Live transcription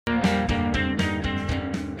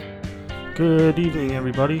Good evening,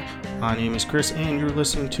 everybody. My name is Chris, and you're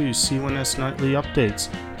listening to C1S Nightly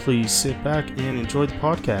Updates. Please sit back and enjoy the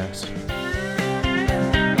podcast.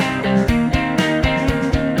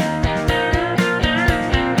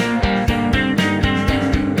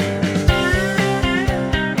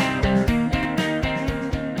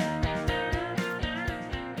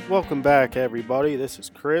 Welcome back, everybody. This is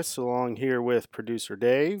Chris, along here with producer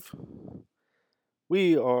Dave.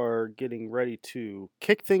 We are getting ready to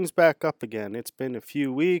kick things back up again. It's been a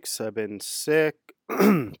few weeks. I've been sick,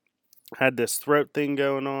 had this throat thing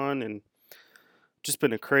going on, and just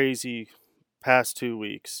been a crazy past 2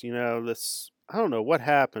 weeks. I don't know what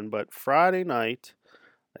happened, but Friday night,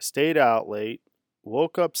 I stayed out late,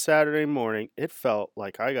 woke up Saturday morning. It felt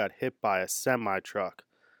like I got hit by a semi-truck.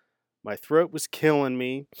 My throat was killing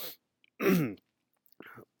me.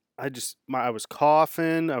 I was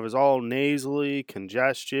coughing, I was all nasally,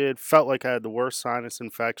 congested, felt like I had the worst sinus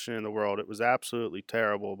infection in the world. It was absolutely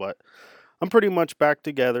terrible, but I'm pretty much back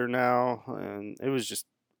together now, and it was just,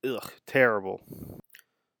 terrible.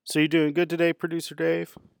 So you doing good today, Producer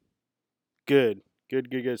Dave? Good.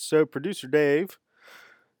 So Producer Dave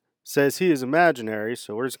says he is imaginary,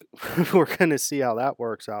 so we're going to see how that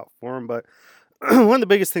works out for him, but one of the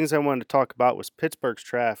biggest things I wanted to talk about was Pittsburgh's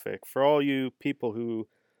traffic. For all you people who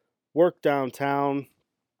work downtown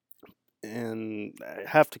and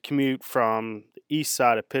have to commute from the east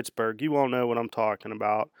side of Pittsburgh, you all know what I'm talking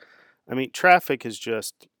about. I mean, traffic is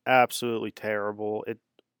just absolutely terrible. It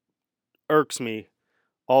irks me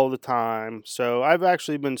all the time. So I've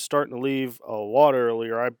actually been starting to leave a lot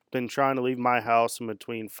earlier. I've been trying to leave my house in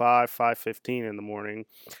between 5:15 in the morning.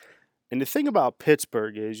 And the thing about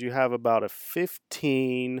Pittsburgh is you have about a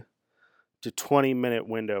 15 to 20 minute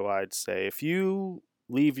window, I'd say. If you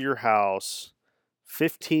leave your house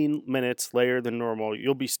 15 minutes later than normal,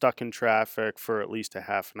 you'll be stuck in traffic for at least a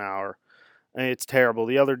half an hour. And it's terrible.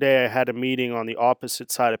 The other day I had a meeting on the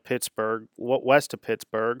opposite side of Pittsburgh, west of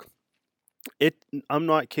Pittsburgh. I'm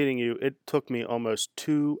not kidding you, it took me almost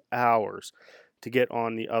 2 hours to get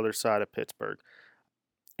on the other side of Pittsburgh.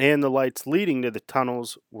 And the lights leading to the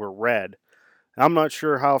tunnels were red. I'm not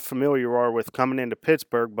sure how familiar you are with coming into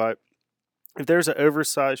Pittsburgh, but if there's an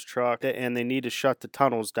oversized truck and they need to shut the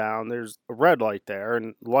tunnels down, there's a red light there,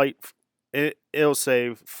 and it'll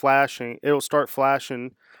say flashing. It'll start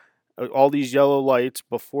flashing all these yellow lights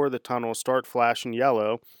before the tunnel start flashing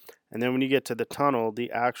yellow, and then when you get to the tunnel,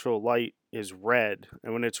 the actual light is red,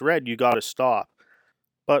 and when it's red, you gotta stop.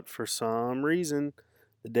 But for some reason,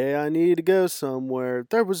 the day I needed to go somewhere,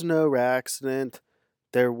 there was no accident.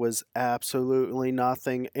 There was absolutely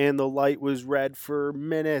nothing, and the light was red for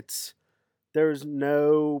minutes. There's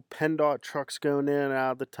no PennDOT trucks going in and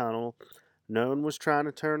out of the tunnel. No one was trying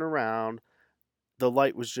to turn around. The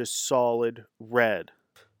light was just solid red.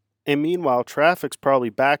 And meanwhile, traffic's probably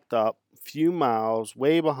backed up a few miles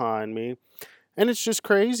way behind me. And it's just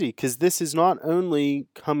crazy because this is not only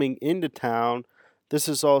coming into town, this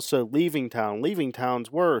is also leaving town. Leaving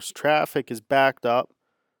town's worse. Traffic is backed up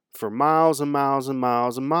for miles and miles and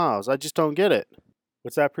miles and miles. I just don't get it.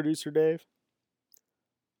 What's that, Producer Dave?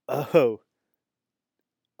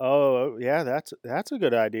 Oh, yeah, that's a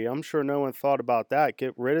good idea. I'm sure no one thought about that.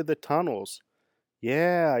 Get rid of the tunnels.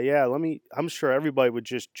 Yeah, I'm sure everybody would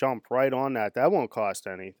just jump right on that. That won't cost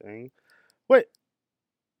anything. Wait.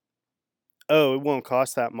 Oh, it won't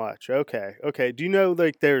cost that much. Okay. Do you know,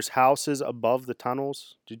 like, there's houses above the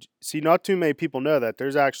tunnels? See, not too many people know that.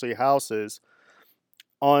 There's actually houses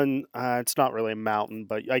on, it's not really a mountain,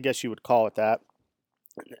 but I guess you would call it that.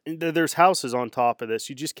 There's houses on top of this.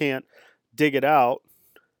 You just can't dig it out.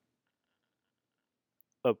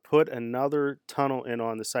 Put another tunnel in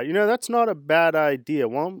on the side. That's not a bad idea.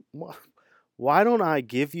 Why don't I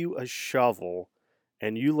give you a shovel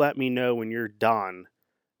and you let me know when you're done,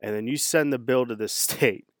 and then you send the bill to the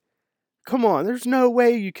state? Come on, there's no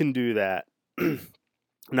way you can do that.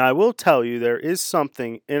 Now, I will tell you, there is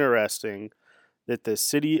something interesting that the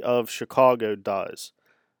city of Chicago does.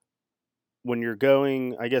 When you're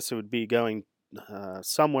going, I guess it would be going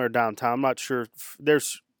somewhere downtown. I'm not sure.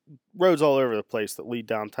 There's roads all over the place that lead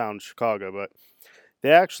downtown Chicago, but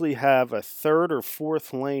they actually have a third or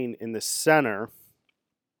fourth lane in the center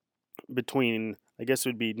between, I guess it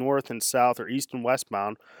would be north and south or east and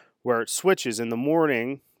westbound, where it switches. In the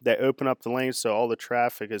morning, they open up the lanes so all the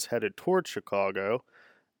traffic is headed towards Chicago,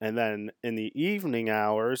 and then in the evening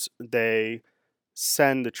hours, they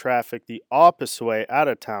send the traffic the opposite way out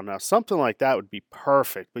of town. Now, something like that would be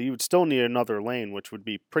perfect, but you would still need another lane, which would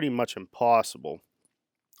be pretty much impossible.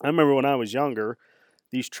 I remember when I was younger,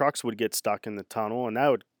 these trucks would get stuck in the tunnel, and that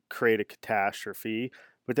would create a catastrophe.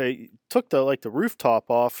 But they took the rooftop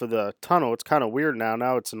off of the tunnel. It's kind of weird now.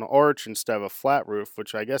 Now it's an arch instead of a flat roof,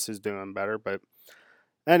 which I guess is doing better. But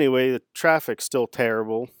anyway, the traffic's still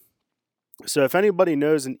terrible. So if anybody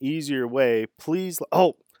knows an easier way, please.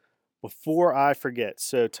 Oh, before I forget.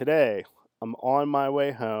 So today I'm on my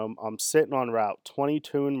way home. I'm sitting on Route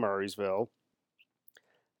 22 in Murraysville,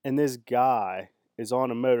 and this guy is on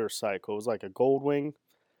a motorcycle. It was like a Goldwing.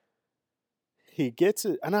 He gets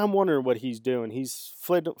it, and I'm wondering what he's doing. He's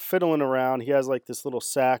fiddling around. He has like this little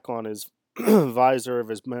sack on his visor of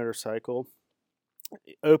his motorcycle.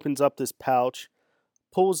 He opens up this pouch,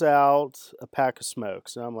 pulls out a pack of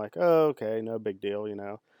smokes. And I'm like, oh, okay, no big deal, you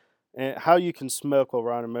know. And how you can smoke while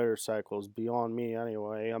riding a motorcycle is beyond me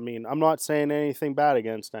anyway. I mean, I'm not saying anything bad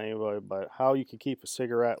against anybody, but how you can keep a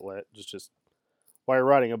cigarette lit just while you're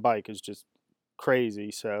riding a bike is just crazy.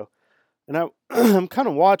 So, and I'm kind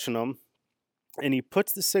of watching him, and he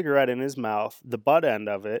puts the cigarette in his mouth, the butt end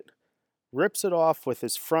of it, rips it off with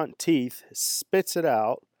his front teeth, spits it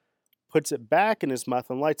out, puts it back in his mouth,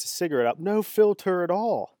 and lights a cigarette up. No filter at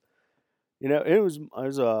all. You know, it was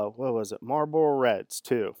what was it, Marlboro Reds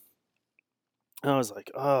too. And I was like,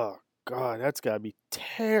 oh God, that's gotta be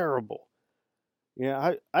terrible.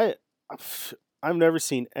 Yeah, I've never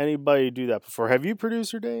seen anybody do that before. Have you,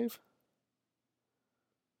 producer Dave?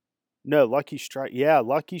 No, Lucky Strike. Yeah,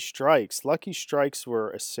 Lucky Strikes. Lucky Strikes were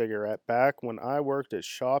a cigarette back when I worked at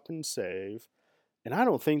Shop and Save, and I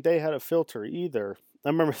don't think they had a filter either. I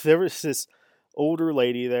remember there was this older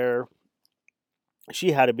lady there.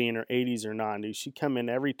 She had to be in her 80s or 90s. She'd come in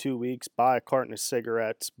every 2 weeks, buy a carton of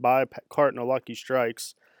cigarettes, buy a carton of Lucky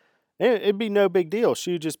Strikes. And it'd be no big deal.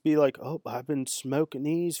 She'd just be like, oh, I've been smoking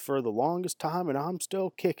these for the longest time, and I'm still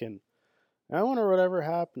kicking. And I wonder whatever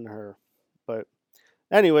happened to her. But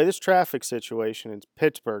anyway, this traffic situation in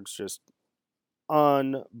Pittsburgh's just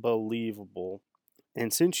unbelievable.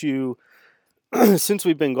 And since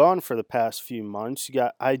we've been gone for the past few months,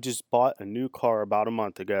 I just bought a new car about a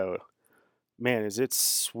month ago. Man, is it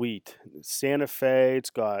sweet. Santa Fe,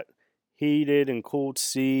 it's got heated and cooled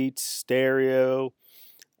seats, stereo,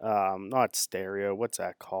 not stereo, what's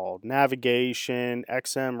that called? Navigation,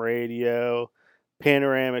 XM radio,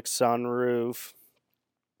 panoramic sunroof,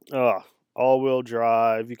 all-wheel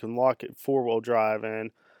drive. You can lock it four-wheel drive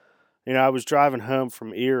in. You know, I was driving home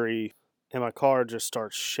from Erie, and my car just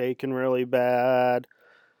starts shaking really bad.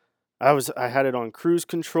 I had it on cruise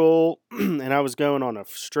control, and I was going on a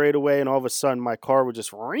straightaway, and all of a sudden my car would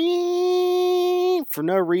just ring for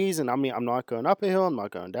no reason. I mean, I'm not going up a hill, I'm not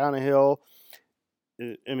going down a hill.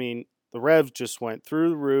 I mean, the revs just went through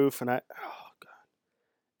the roof, and oh God,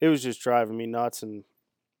 it was just driving me nuts. And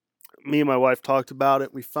me and my wife talked about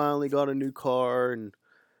it. We finally got a new car, and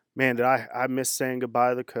man, did I miss saying goodbye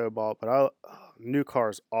to the Cobalt. But new car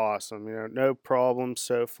is awesome. You know, no problems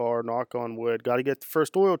so far. Knock on wood. Got to get the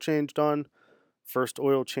first oil change done. First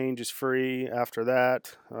oil change is free. After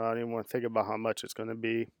that, I don't even want to think about how much it's going to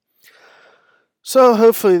be. So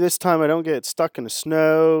hopefully this time I don't get stuck in the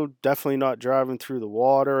snow. Definitely not driving through the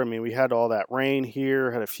water. I mean, we had all that rain here.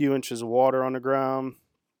 Had a few inches of water on the ground.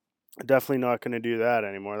 Definitely not going to do that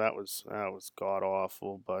anymore. That was god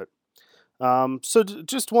awful. But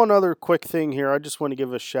just one other quick thing here. I just want to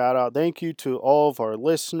give a shout out. Thank you to all of our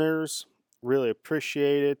listeners. Really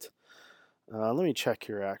appreciate it. Let me check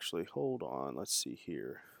here actually. Hold on. Let's see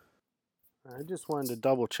here. I just wanted to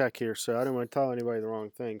double check here, so I didn't want to tell anybody the wrong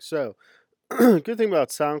thing. So, good thing about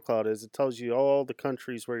SoundCloud is it tells you all the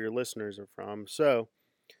countries where your listeners are from. So,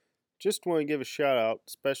 just want to give a shout out,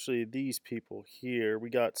 especially these people here. We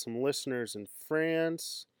got some listeners in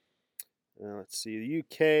France. Let's see, the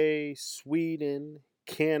UK, Sweden,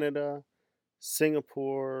 Canada,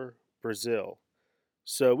 Singapore, Brazil.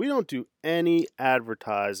 So we don't do any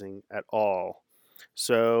advertising at all.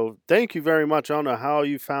 So thank you very much. I don't know how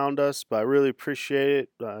you found us, but I really appreciate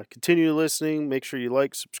it. Continue listening. Make sure you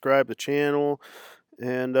like, subscribe to the channel.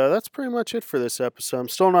 And that's pretty much it for this episode. I'm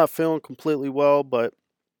still not feeling completely well, but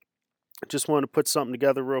I just wanted to put something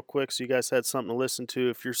together real quick so you guys had something to listen to.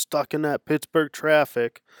 If you're stuck in that Pittsburgh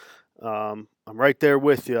traffic, I'm right there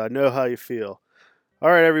with you. I know how you feel. All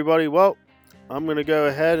right, everybody. Well, I'm going to go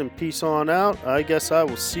ahead and peace on out. I guess I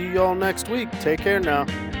will see y'all next week. Take care now.